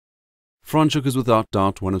Franschhoek is without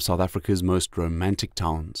doubt one of South Africa's most romantic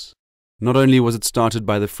towns. Not only was it started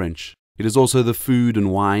by the French, it is also the food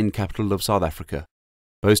and wine capital of South Africa,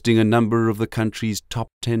 boasting a number of the country's top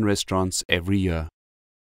 10 restaurants every year.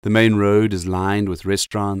 The main road is lined with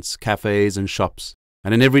restaurants, cafes and shops,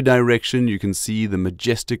 and in every direction you can see the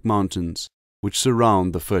majestic mountains which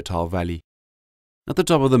surround the fertile valley. At the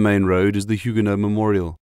top of the main road is the Huguenot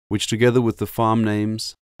Memorial, which together with the farm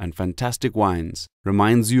names and fantastic wines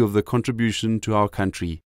reminds you of the contribution to our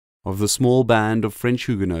country of the small band of French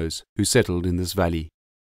Huguenots who settled in this valley.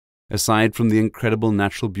 Aside from the incredible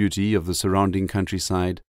natural beauty of the surrounding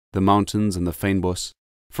countryside, the mountains and the fynbos,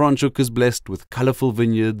 Franschhoek is blessed with colourful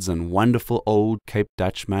vineyards and wonderful old Cape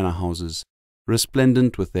Dutch manor houses,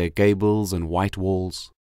 resplendent with their gables and white walls.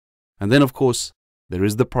 And then, of course, there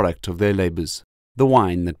is the product of their labours, the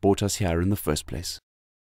wine that brought us here in the first place.